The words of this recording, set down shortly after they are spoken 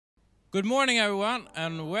Good morning, everyone,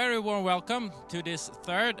 and very warm welcome to this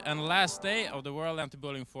third and last day of the World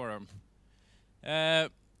Anti-Bullying Forum.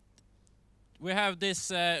 We have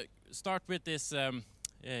this start with this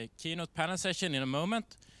keynote panel session in a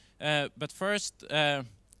moment, but first, there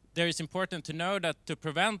is important to know that to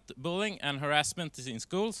prevent bullying and harassment in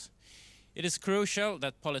schools, it is crucial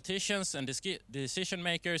that politicians and decision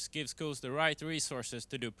makers give schools the right resources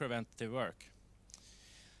to do preventative work.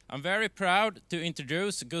 I'm very proud to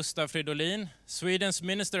introduce Gustav Fridolin, Sweden's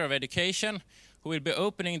Minister of Education, who will be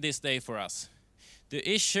opening this day for us. The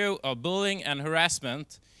issue of bullying and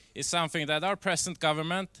harassment is something that our present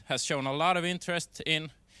government has shown a lot of interest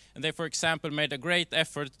in, and they, for example, made a great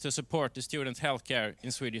effort to support the student healthcare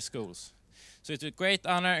in Swedish schools. So it's with great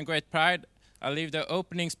honor and great pride, I'll leave the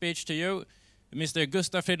opening speech to you, Mr.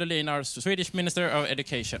 Gustav Fridolin, our Swedish Minister of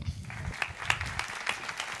Education.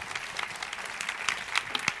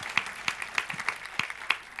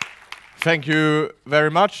 Thank you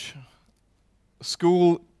very much.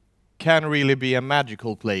 School can really be a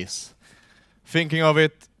magical place. Thinking of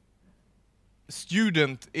it,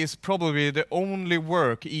 student is probably the only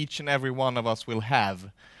work each and every one of us will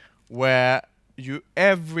have where you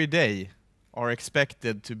every day are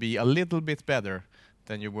expected to be a little bit better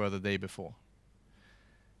than you were the day before.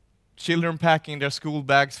 Children packing their school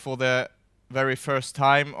bags for the very first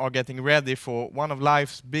time are getting ready for one of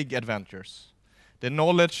life's big adventures. The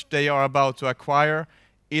knowledge they are about to acquire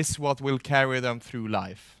is what will carry them through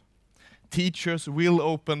life. Teachers will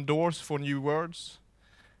open doors for new words.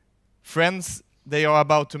 Friends they are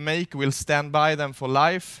about to make will stand by them for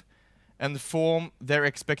life and form their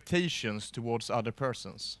expectations towards other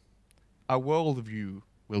persons. A worldview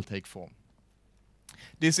will take form.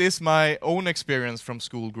 This is my own experience from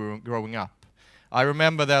school growing up. I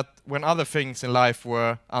remember that when other things in life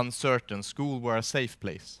were uncertain, school were a safe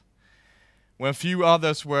place. When few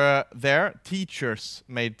others were there, teachers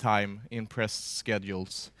made time in pressed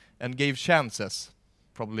schedules and gave chances,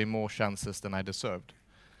 probably more chances than I deserved.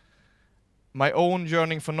 My own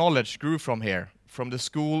yearning for knowledge grew from here, from the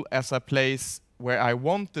school as a place where I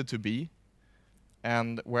wanted to be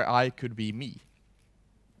and where I could be me.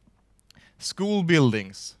 School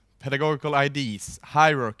buildings, pedagogical ideas,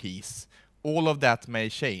 hierarchies, all of that may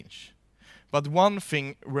change. But one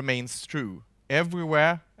thing remains true.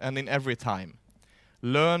 Everywhere and in every time.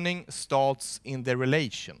 Learning starts in the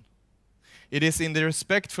relation. It is in the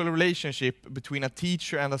respectful relationship between a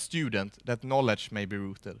teacher and a student that knowledge may be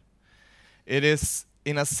rooted. It is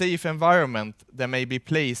in a safe environment there may be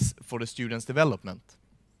place for the student's development.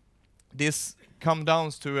 This comes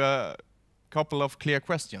down to a couple of clear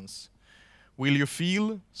questions. Will you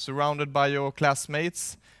feel, surrounded by your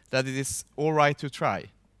classmates, that it is all right to try,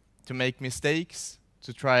 to make mistakes,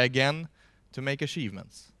 to try again, to make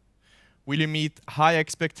achievements? Will you meet high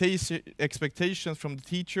expectations from the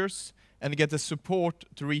teachers and get the support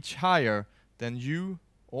to reach higher than you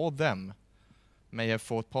or them may have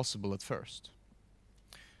thought possible at first?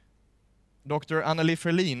 Dr. Gustav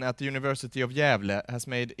Fridolin at the University of Gävle has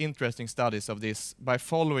made interesting studies of this by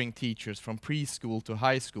following teachers from preschool to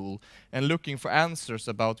high school and looking for answers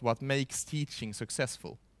about what makes teaching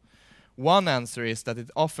successful. One answer is that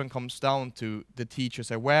it often comes down to the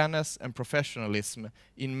teacher's awareness and professionalism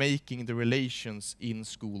in making the relations in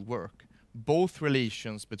school work, both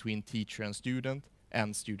relations between teacher and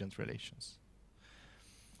student relations.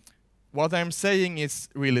 What I'm saying is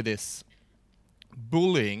really this.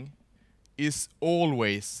 Bullying is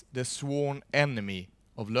always the sworn enemy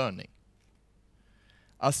of learning.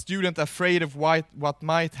 A student afraid of what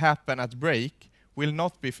might happen at break will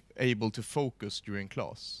not be able to focus during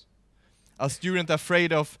class. A student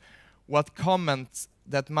afraid of what comments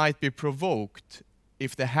that might be provoked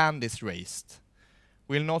if the hand is raised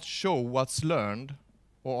will not show what's learned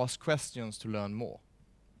or ask questions to learn more.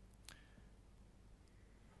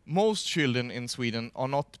 Most children in Sweden are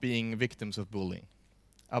not being victims of bullying.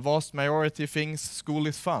 A vast majority thinks school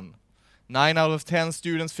is fun. 9 out of 10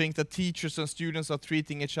 students think that teachers and students are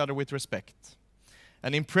treating each other with respect.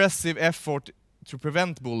 An impressive effort to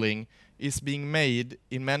prevent bullying is being made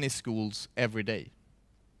in many schools every day.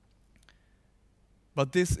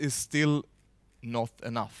 But this is still not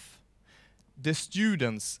enough. The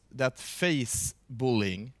students that face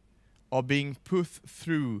bullying are being put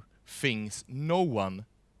through things no one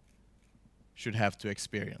should have to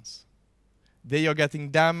experience. They are getting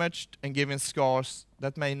damaged and given scars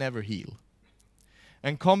that may never heal.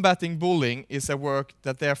 And combating bullying is a work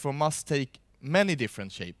that therefore must take many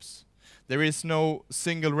different shapes. There is no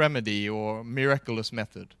single remedy or miraculous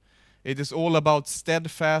method. It is all about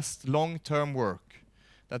steadfast, long-term work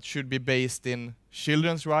that should be based in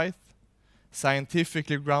children's rights,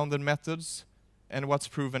 scientifically grounded methods, and what's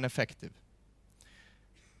proven effective.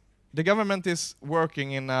 The government is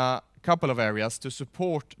working in a couple of areas to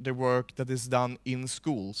support the work that is done in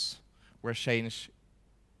schools, where change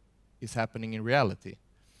is happening in reality.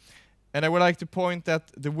 And I would like to point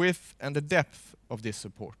at the width and the depth of this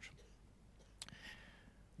support.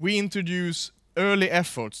 We introduce early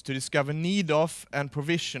efforts to discover need of and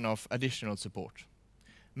provision of additional support.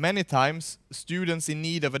 Many times, students in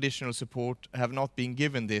need of additional support have not been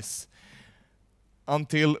given this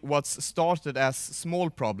until what's started as small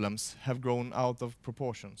problems have grown out of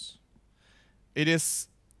proportions. It is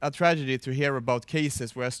a tragedy to hear about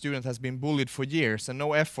cases where a student has been bullied for years and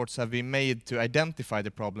no efforts have been made to identify the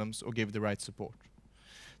problems or give the right support.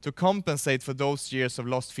 To compensate for those years of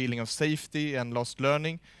lost feeling of safety and lost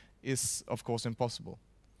learning is, of course, impossible.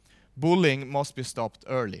 Bullying must be stopped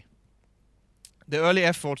early. The early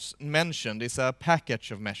efforts mentioned is a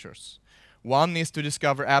package of measures. One is to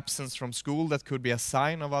discover absence from school that could be a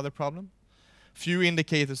sign of other problem. Few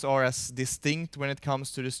indicators are as distinct when it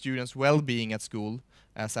comes to the student's well-being at school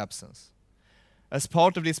as absence. As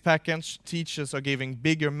part of this package, teachers are giving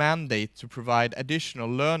bigger mandate to provide additional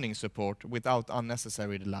learning support without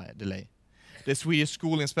unnecessary delay. The Swedish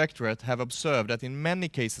School Inspectorate have observed that in many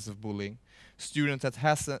cases of bullying, students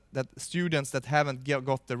that haven't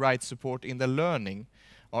got the right support in their learning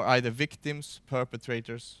are either victims,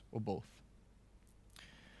 perpetrators, or both.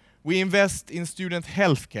 We invest in student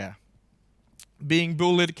health care. Being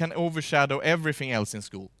bullied can overshadow everything else in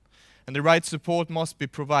school, and the right support must be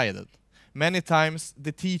provided. Many times,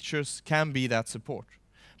 the teachers can be that support,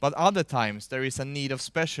 but other times there is a need of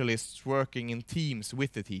specialists working in teams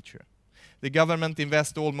with the teacher. The government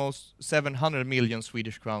invests almost 700 million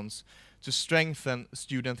Swedish crowns to strengthen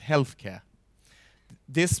student health care.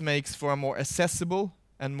 This makes for a more accessible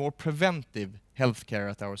and more preventive health care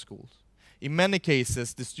at our schools. In many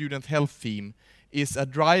cases, the student health theme is a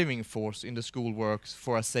driving force in the school works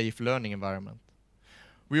for a safe learning environment.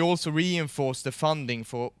 We also reinforce the funding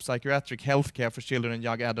for psychiatric health care for children and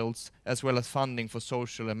young adults, as well as funding for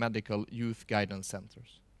social and medical youth guidance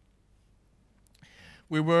centers.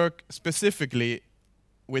 We work specifically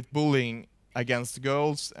with bullying against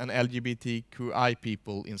girls and LGBTQI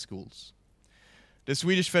people in schools. The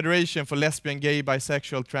Swedish Federation for Lesbian, Gay,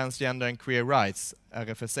 Bisexual, Transgender and Queer Rights,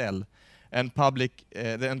 RFSL, and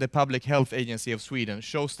the Public Health Agency of Sweden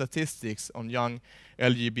show statistics on young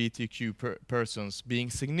LGBTQ persons being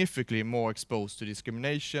significantly more exposed to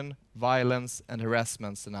discrimination, violence and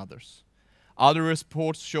harassments than others. Other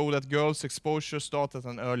reports show that girls' exposure start at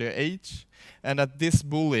an earlier age and that this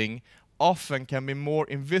bullying often can be more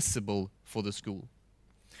invisible for the school.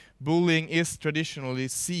 Bullying is traditionally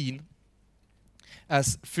seen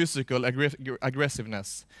as physical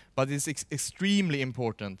aggressiveness, but it's extremely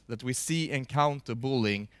important that we see and counter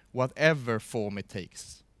bullying whatever form it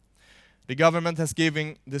takes. The government has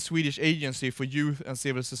given the Swedish Agency for Youth and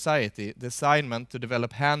Civil Society the assignment to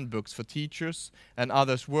develop handbooks for teachers and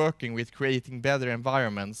others working with creating better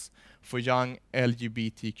environments for young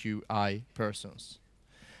LGBTQI persons.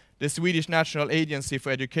 The Swedish National Agency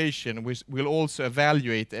for Education will also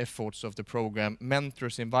evaluate the efforts of the program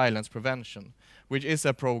Mentors in Violence Prevention, which is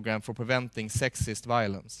a program for preventing sexist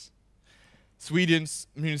violence. Sweden's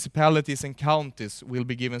municipalities and counties will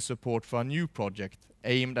be given support for a new project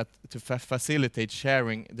aimed at to facilitate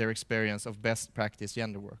sharing their experience of best practice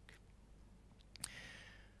gender work.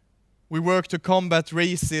 We work to combat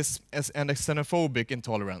racism and xenophobic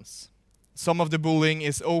intolerance. Some of the bullying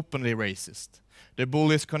is openly racist. The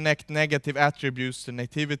bullies connect negative attributes to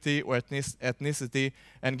nativity or ethnicity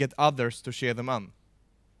and get others to cheer them on,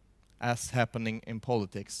 as happening in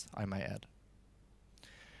politics, I may add.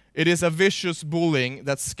 It is a vicious bullying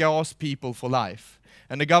that scars people for life,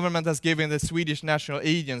 and the government has given the Swedish National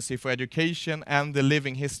Agency for Education and the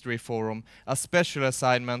Living History Forum a special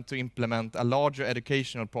assignment to implement a larger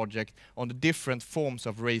educational project on the different forms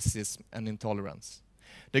of racism and intolerance.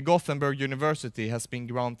 The Gothenburg University has been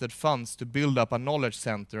granted funds to build up a knowledge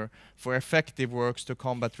center for effective works to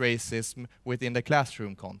combat racism within the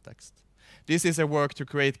classroom context. This is a work to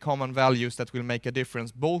create common values that will make a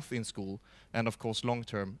difference both in school and, of course,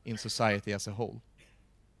 long-term in society as a whole.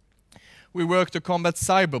 We work to combat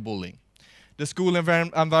cyberbullying. The school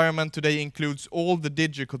environment today includes all the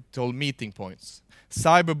digital meeting points.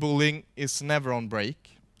 Cyberbullying is never on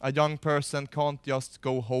break. A young person can't just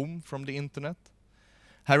go home from the internet.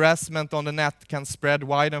 Harassment on the net can spread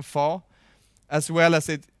wide and far, as well as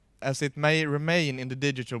it may remain in the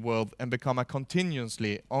digital world and become a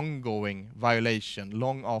continuously ongoing violation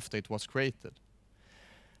long after it was created.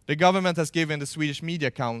 The government has given the Swedish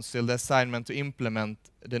Media Council the assignment to implement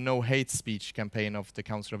the No Hate Speech campaign of the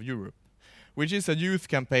Council of Europe, which is a youth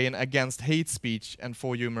campaign against hate speech and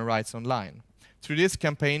for human rights online. Through this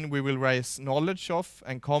campaign, we will raise knowledge of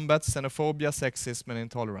and combat xenophobia, sexism, and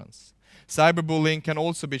intolerance. Cyberbullying can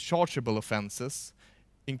also be chargeable offenses,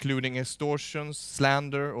 including extortion,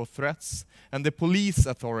 slander, or threats, and the police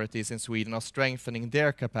authorities in Sweden are strengthening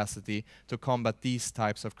their capacity to combat these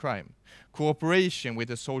types of crime. Cooperation with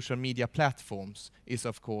the social media platforms is,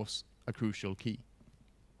 of course, a crucial key.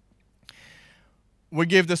 We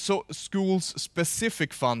give the schools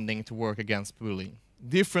specific funding to work against bullying.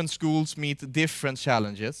 Different schools meet different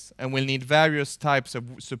challenges and will need various types of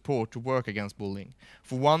support to work against bullying.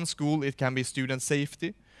 For one school, it can be student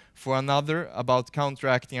safety. For another, about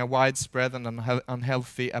counteracting a widespread and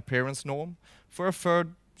unhealthy appearance norm. For a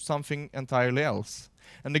third, something entirely else.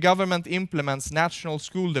 And the government implements national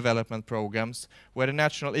school development programs where the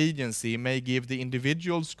national agency may give the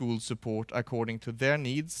individual school support according to their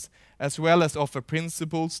needs, as well as offer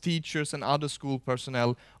principals, teachers, and other school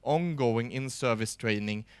personnel ongoing in-service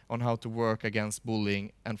training on how to work against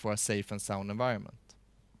bullying and for a safe and sound environment.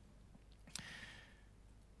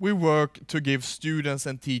 We work to give students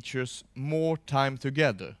and teachers more time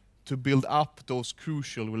together to build up those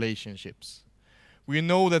crucial relationships. We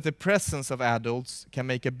know that the presence of adults can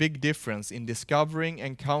make a big difference in discovering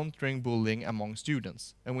and countering bullying among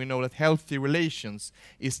students. And we know that healthy relations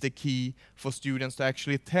is the key for students to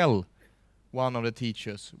actually tell one of the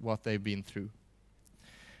teachers what they've been through.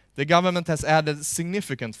 The government has added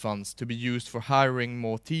significant funds to be used for hiring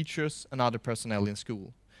more teachers and other personnel in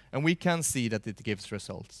school. And we can see that it gives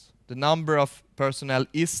results. The number of personnel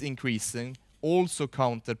is increasing, also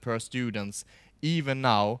counted per students, even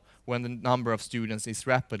now when the number of students is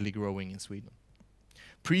rapidly growing in Sweden.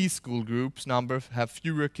 Preschool groups number have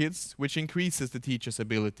fewer kids, which increases the teacher's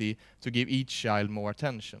ability to give each child more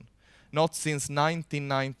attention. Not since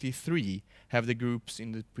 1993 have the groups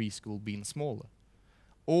in the preschool been smaller.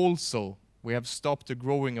 Also, we have stopped the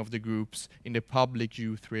growing of the groups in the public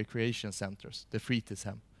youth recreation centers, the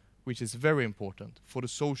fritidshem, which is very important for the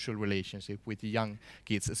social relationship with the young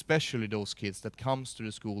kids, especially those kids that comes to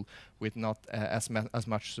the school with not as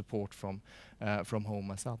much support from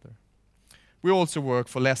home as other. We also work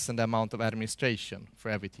for lessen the amount of administration for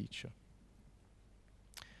every teacher.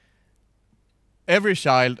 Every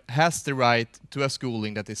child has the right to a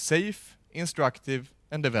schooling that is safe, instructive,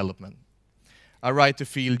 and development. A right to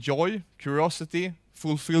feel joy, curiosity,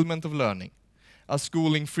 fulfillment of learning. A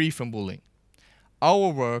schooling free from bullying. Our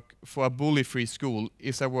work for a bully-free school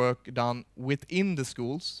is a work done within the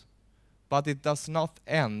schools, but it does not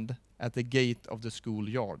end at the gate of the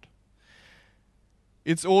schoolyard.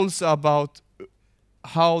 It's also about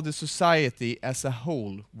how the society as a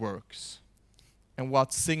whole works and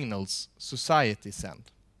what signals society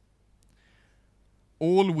send.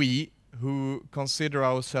 All we who consider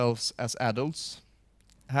ourselves as adults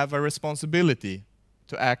have a responsibility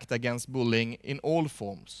to act against bullying in all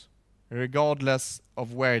forms, regardless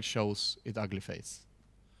of where it shows its ugly face.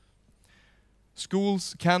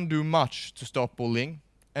 Schools can do much to stop bullying,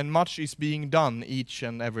 and much is being done each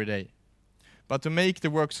and every day. But to make the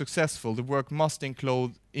work successful, the work must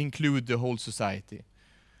include the whole society.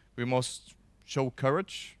 We must show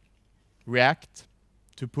courage, react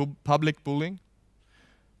to public bullying.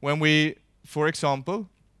 When we, for example,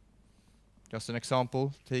 just an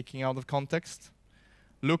example taking out of context,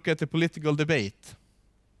 look at the political debate.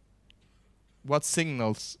 What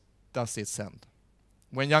signals does it send?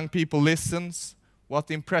 When young people listen, what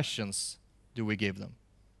impressions do we give them?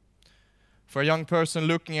 For a young person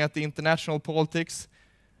looking at the international politics,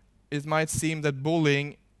 it might seem that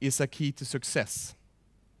bullying is a key to success.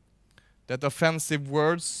 That offensive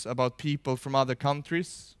words about people from other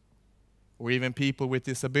countries, or even people with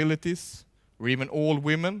disabilities, or even all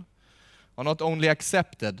women, are not only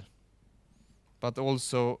accepted, but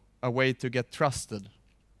also a way to get trusted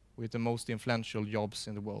with the most influential jobs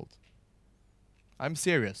in the world. I'm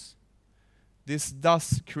serious. This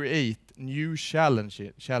does create new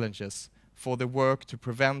challenges for the work to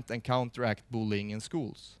prevent and counteract bullying in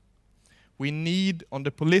schools. We need, on the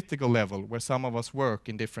political level, where some of us work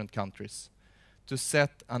in different countries, to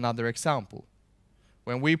set another example.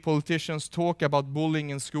 When we politicians talk about bullying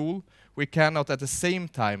in school, we cannot at the same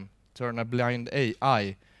time turn a blind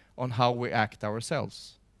eye on how we act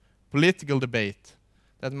ourselves. Political debate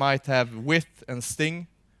that might have wit and sting,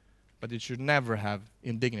 but it should never have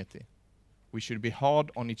indignity. We should be hard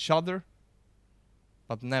on each other,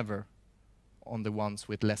 but never on the ones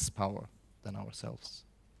with less power than ourselves.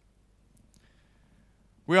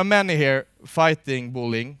 We are many here fighting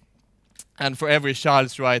bullying, and for every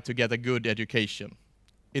child's right to get a good education.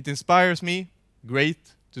 It inspires me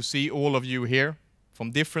great to see all of you here from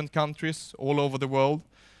different countries all over the world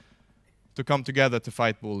to come together to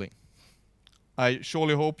fight bullying. I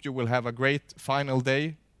surely hope you will have a great final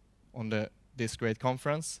day on this great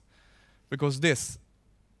conference, because this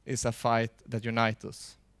is a fight that unites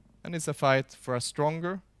us. And it's a fight for a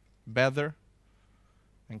stronger, better,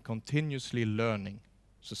 and continuously learning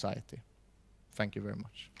society. Thank you very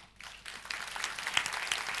much.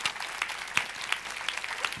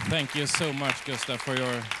 Thank you so much, Gustav, for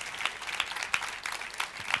your...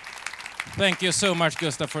 Thank you so much,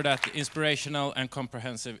 Gustav, for that inspirational and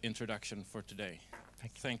comprehensive introduction for today.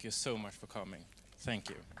 Thank you so much for coming. Thank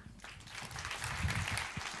you.